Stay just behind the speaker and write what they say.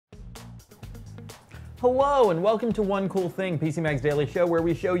Hello and welcome to One Cool Thing, PC Mag's daily show where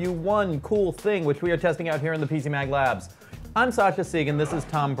we show you one cool thing which we are testing out here in the PC Mag Labs. I'm Sasha Sieg, this is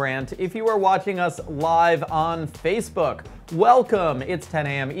Tom Brandt. If you are watching us live on Facebook, welcome! It's 10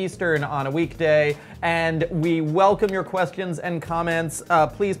 a.m. Eastern on a weekday, and we welcome your questions and comments.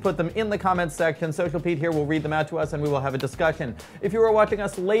 Please put them in the comments section. Social Pete here will read them out to us and we will have a discussion. If you are watching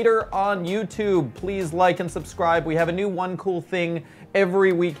us later on YouTube, please like and subscribe. We have a new One Cool Thing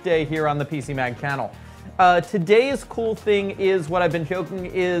every weekday here on the PC Mag channel. Today's cool thing is what I've been joking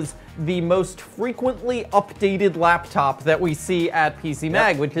is the most frequently updated laptop that we see at PC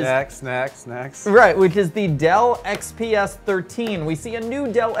Mag, which is next. Right, which is the Dell XPS 13. We see a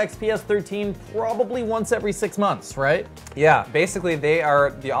new Dell XPS 13 probably once every 6 months, right? Yeah, basically they are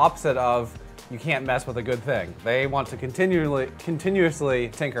the opposite of you can't mess with a good thing. They want to continuously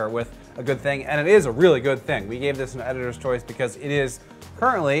tinker with a good thing, and it is a really good thing. We gave this an editor's choice because it is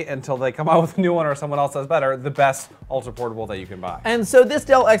currently, until they come out with a new one or someone else does better, the best ultra portable that you can buy. And so this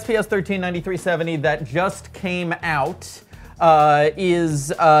Dell XPS 13 9370 that just came out is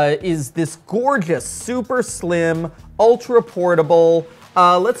this gorgeous, super slim, ultra portable.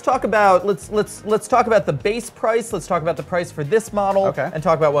 Let's talk about the base price. Let's talk about the price for this model, and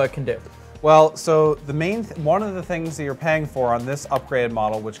talk about what it can do. Well, so the one of the things that you're paying for on this upgraded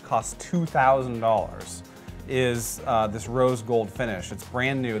model, which costs $2,000, is this rose gold finish. It's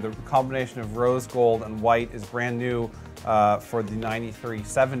brand new. The combination of rose gold and white is brand new for the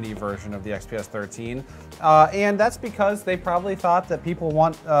 9370 version of the XPS 13. And that's because they probably thought that people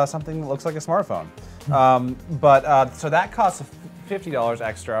want something that looks like a smartphone. So that costs $50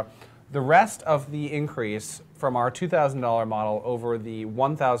 extra. The rest of the increase from our $2,000 model over the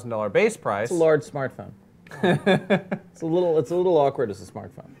 $1,000 base price. It's a large smartphone. It's a little awkward as a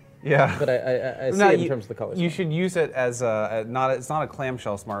smartphone. Yeah, but I see it in terms of the colors. You should use it as it's not a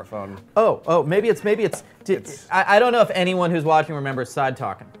clamshell smartphone. Oh, maybe it's I don't know if anyone who's watching remembers side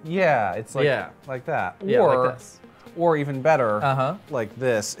talking. Yeah, it's like like that. Yeah, or, like this. Or even better, like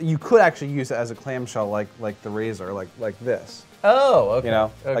this. You could actually use it as a clamshell, like the Razor, like this. Oh, okay. You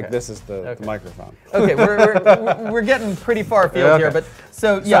know, like this is the microphone. Okay, we're getting pretty far afield here, but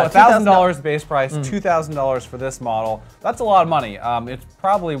so yeah, so $1,000 base price, $2,000 for this model. That's a lot of money. It's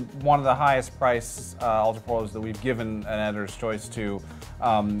probably one of the highest price ultra portables that we've given an editor's choice to,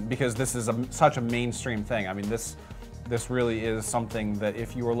 because this is such a mainstream thing. I mean, this really is something that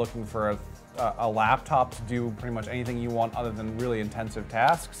if you were looking for a laptop to do pretty much anything you want other than really intensive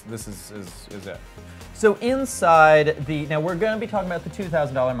tasks, this is it. So inside now we're going to be talking about the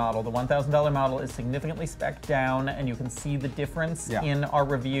 $2,000 model. The $1,000 model is significantly spec'd down, and you can see the difference in our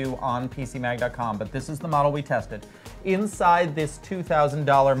review on PCMag.com, but this is the model we tested. Inside this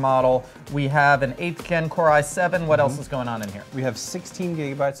 $2,000 model, we have an 8th Gen Core i7. What else is going on in here? We have 16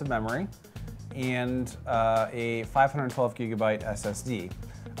 gigabytes of memory and a 512 gigabyte SSD.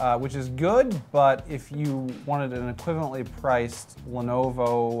 Which is good, but if you wanted an equivalently priced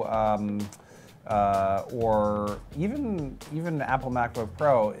Lenovo or even Apple MacBook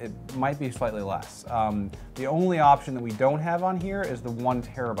Pro, it might be slightly less. The only option that we don't have on here is the 1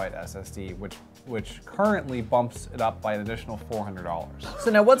 terabyte SSD, which currently bumps it up by an additional $400.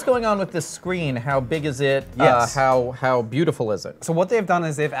 So now what's going on with this screen? How big is it? Yes. How beautiful is it? So what they've done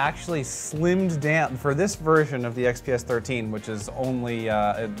is they've actually slimmed down, for this version of the XPS 13, which is only,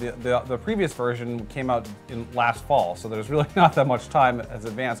 the previous version came out in last fall, so there's really not that much time as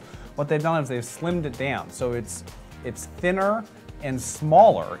advanced. What they've done is they've slimmed it down, so it's thinner and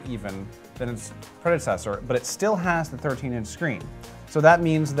smaller even than its predecessor, but it still has the 13-inch screen. So that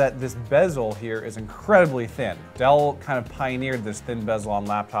means that this bezel here is incredibly thin. Dell kind of pioneered this thin bezel on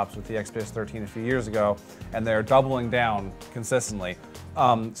laptops with the XPS 13 a few years ago, and they're doubling down consistently.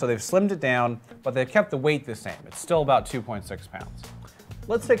 So they've slimmed it down, but they've kept the weight the same. It's still about 2.6 pounds.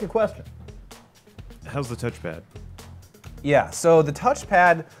 Let's take a question. How's the touchpad? Yeah, so the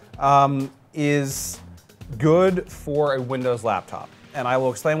touchpad is good for a Windows laptop. And I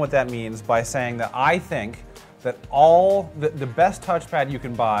will explain what that means by saying that I think that the best touchpad you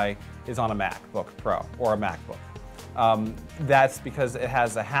can buy is on a MacBook Pro or a MacBook. That's because it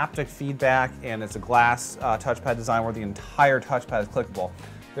has a haptic feedback and it's a glass touchpad design where the entire touchpad is clickable.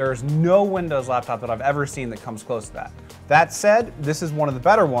 There's no Windows laptop that I've ever seen that comes close to that. That said, this is one of the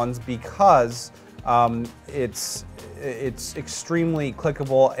better ones because it's extremely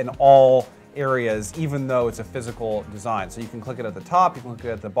clickable in all areas, even though it's a physical design. So you can click it at the top, you can click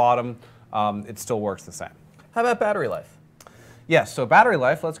it at the bottom, it still works the same. How about battery life? Yes, so battery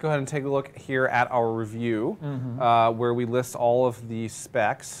life, let's go ahead and take a look here at our review, where we list all of the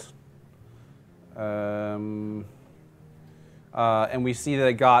specs. and we see that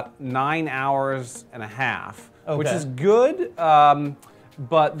it got 9 hours and a half, which Okay. is good.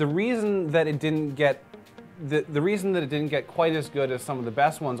 But the reason that it didn't get the reason that it didn't get quite as good as some of the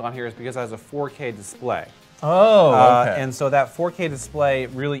best ones on here is because it has a 4K display. Oh, okay. And so that 4K display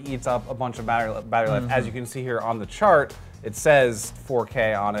really eats up a bunch of battery life. As you can see here on the chart, it says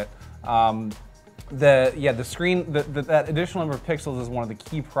 4K on it. The screen, that additional number of pixels is one of the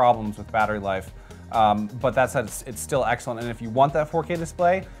key problems with battery life. But that said, it's still excellent. And if you want that 4K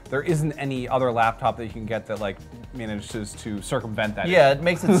display, there isn't any other laptop that you can get that like manages to circumvent that. Yeah, it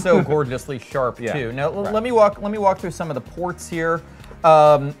makes it so gorgeously sharp too. Now let me walk through some of the ports here.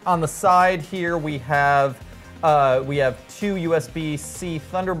 On the side here we have 2 USB-C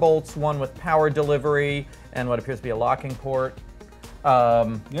Thunderbolts, one with power delivery and what appears to be a locking port.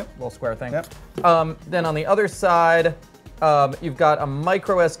 Little square thing. Yep. Then on the other side, you've got a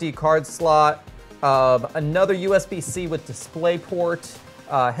micro SD card slot, another USB-C with DisplayPort,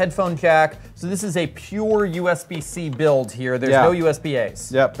 headphone jack. So this is a pure USB-C build here. There's no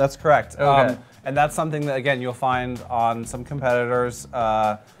USB-A's. Yep, that's correct. Okay. And that's something that, again, you'll find on some competitors.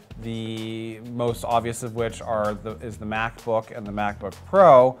 The most obvious of which is the MacBook and the MacBook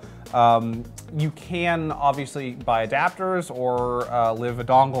Pro. You can obviously buy adapters or live a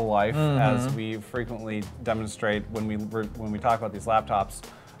dongle life, as we frequently demonstrate when we talk about these laptops.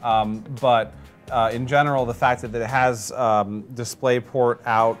 But in general, the fact that it has DisplayPort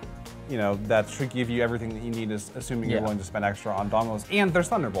out, that should give you everything that you need, assuming you're willing to spend extra on dongles. And there's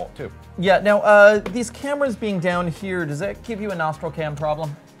Thunderbolt too. Yeah. Now these cameras being down here, does that give you a nostril cam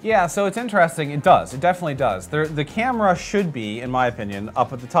problem? Yeah, so it's interesting. It does. It definitely does. The camera should be, in my opinion,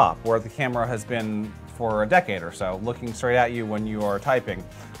 up at the top, where the camera has been for a decade or so, looking straight at you when you are typing.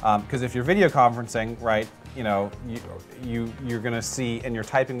 Because if you're video conferencing, right, you're going to see, and you're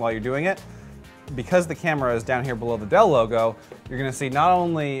typing while you're doing it, because the camera is down here below the Dell logo, you're going to see not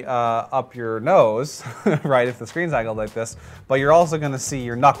only up your nose, right, if the screen's angled like this, but you're also going to see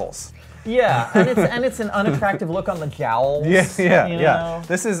your knuckles. Yeah, and it's an unattractive look on the jowls. Yeah.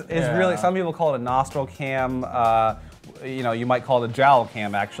 This is really, some people call it a nostril cam. You might call it a jowl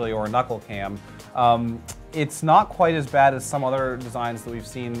cam actually, or a knuckle cam. It's not quite as bad as some other designs that we've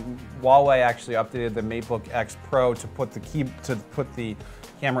seen. Huawei actually updated the MateBook X Pro to put the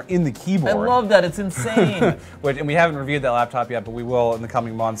camera in the keyboard. I love that. It's insane. And we haven't reviewed that laptop yet, but we will in the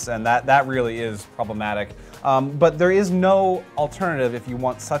coming months, and that really is problematic. But there is no alternative if you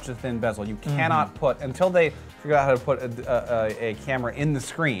want such a thin bezel. You cannot put, until they figure out how to put a camera in the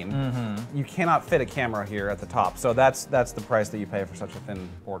screen, you cannot fit a camera here at the top. So that's the price that you pay for such a thin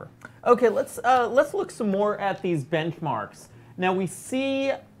border. Okay, let's look some more at these benchmarks. Now we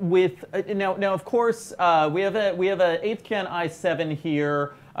see with now of course we have a 8th gen i7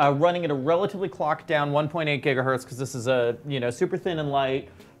 here running at a relatively clocked down 1.8 gigahertz because this is a super thin and light.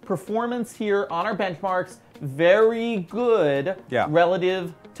 Performance here on our benchmarks very good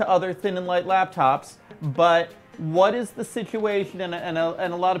relative to other thin and light laptops. But what is the situation? And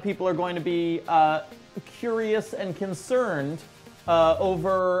a lot of people are going to be curious and concerned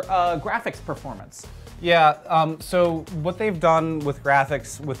over graphics performance. Yeah, so what they've done with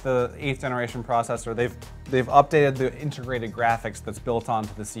graphics with the 8th generation processor, they've updated the integrated graphics that's built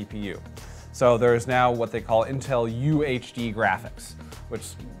onto the CPU. So there's now what they call Intel UHD graphics,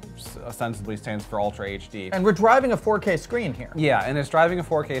 which ostensibly stands for Ultra HD. And we're driving a 4K screen here. Yeah, and it's driving a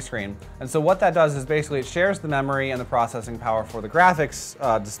 4K screen. And so what that does is basically it shares the memory and the processing power for the graphics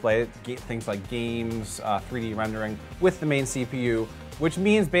display, things like games, 3D rendering, with the main CPU, which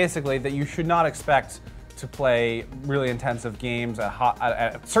means basically that you should not expect to play really intensive games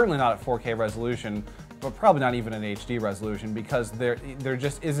at certainly not at 4K resolution, but probably not even an HD resolution, because there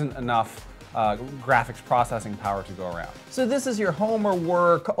just isn't enough graphics processing power to go around. So this is your home or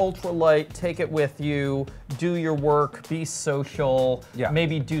work, ultralight, take it with you, do your work, be social,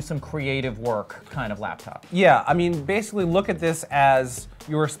 maybe do some creative work kind of laptop. Yeah, I mean, basically look at this as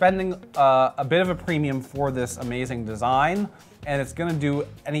you're spending a bit of a premium for this amazing design, and it's going to do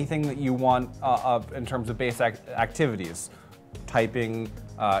anything that you want in terms of basic activities. Typing,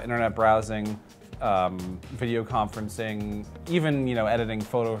 internet browsing, video conferencing, even editing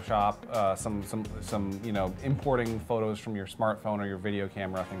Photoshop, some importing photos from your smartphone or your video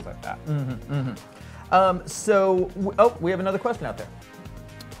camera, things like that. We have another question out there.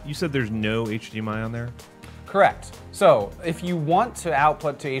 You said there's no HDMI on there? Correct. So if you want to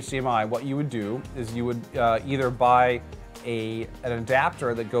output to HDMI, what you would do is you would either buy an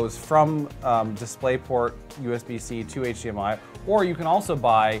adapter that goes from DisplayPort USB-C to HDMI, or you can also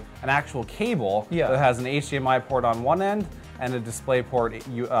buy an actual cable that has an HDMI port on one end and a DisplayPort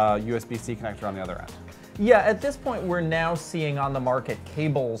USB-C connector on the other end. Yeah, at this point, we're now seeing on the market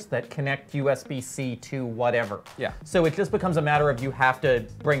cables that connect USB-C to whatever. Yeah. So it just becomes a matter of you have to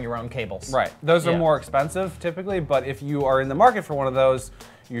bring your own cables. Right. Those are Yeah. more expensive typically, but if you are in the market for one of those,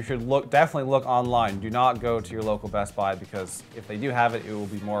 you should definitely look online. Do not go to your local Best Buy because if they do have it, it will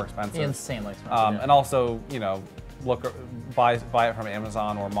be more expensive. Insanely expensive. Yeah. And also, you know, buy it from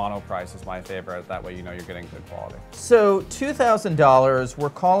Amazon or Monoprice is my favorite. That way, you know you're getting good quality. So $2,000. We're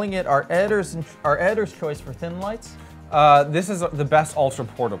calling it our editor's choice for thin lights. This is the best ultra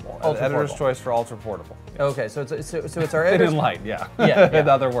portable. Editor's choice for ultra portable. Okay, so it's our Thin editor's and light, yeah. Yeah.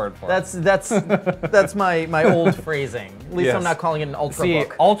 Another word for it. That's my old phrasing. At least Yes. I'm not calling it an ultra See,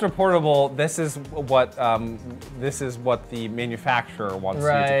 book. ultra portable. This is what the manufacturer wants you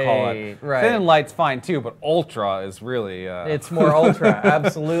to call it. Right. Thin and light's fine too, but ultra is really. It's more ultra,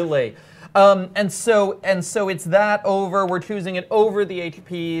 absolutely. And so it's that over. We're choosing it over the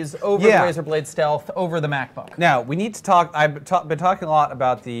HPs, over the Razer Blade Stealth, over the MacBook. Now we need to talk. I've been talking a lot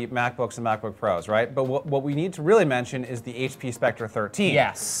about the MacBooks and MacBook Pros, right? But what we need to really mention is the HP Spectre 13.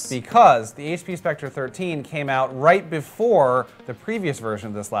 Yes. Because the HP Spectre 13 came out right before the previous version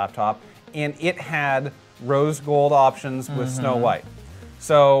of this laptop, and it had rose gold options with Snow White.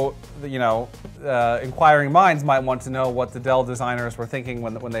 So, you know, inquiring minds might want to know what the Dell designers were thinking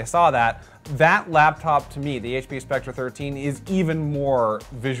when they saw that. That laptop, to me, the HP Spectre 13, is even more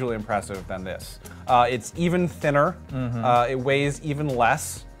visually impressive than this. It's even thinner. It weighs even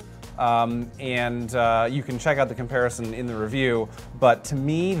less. And you can check out the comparison in the review. But to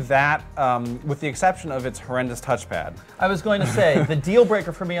me, that, with the exception of its horrendous touchpad. I was going to say, the deal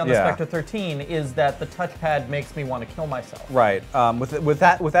breaker for me on the Yeah. Spectre 13 is that the touchpad makes me want to kill myself. Right. With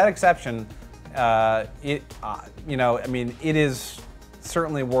that exception, you know, I mean, it is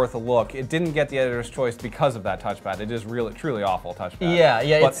certainly worth a look. It didn't get the editor's choice because of that touchpad. It is really, truly awful touchpad. Yeah,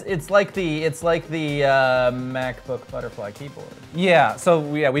 yeah. But, It's like the MacBook Butterfly keyboard. yeah. So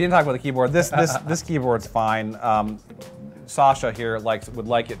we didn't talk about the keyboard. This keyboard's fine. Sasha here would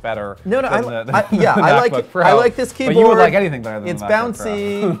like it better. No, than I MacBook like it. Pro. I like this keyboard. But you would like anything better than it's the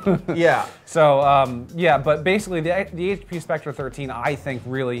MacBook Pro. bouncy. Yeah. So yeah, but basically the HP Spectre 13 I think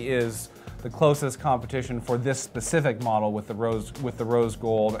really is the closest competition for this specific model with the rose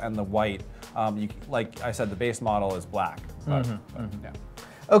gold and the white. Like I said, the base model is black. But, yeah.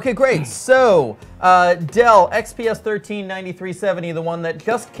 Okay, great. So, Dell XPS 139370, the one that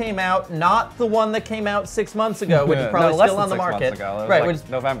just came out, not the one that came out 6 months ago, which is probably less still than on the 6 market. months ago. It was Right, like which is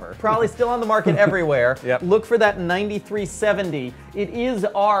November. probably still on the market everywhere. Yep. Look for that 9370. It is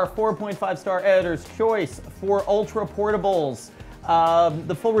our 4.5-star editor's choice for ultra portables.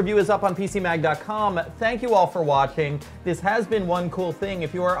 The full review is up on PCMag.com. Thank you all for watching. This has been One Cool Thing.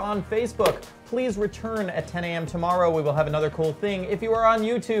 If you are on Facebook, please return at 10 a.m. tomorrow. We will have another cool thing. If you are on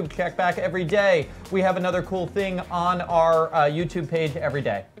YouTube, check back every day. We have another cool thing on our YouTube page every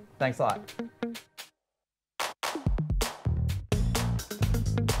day. Thanks a lot.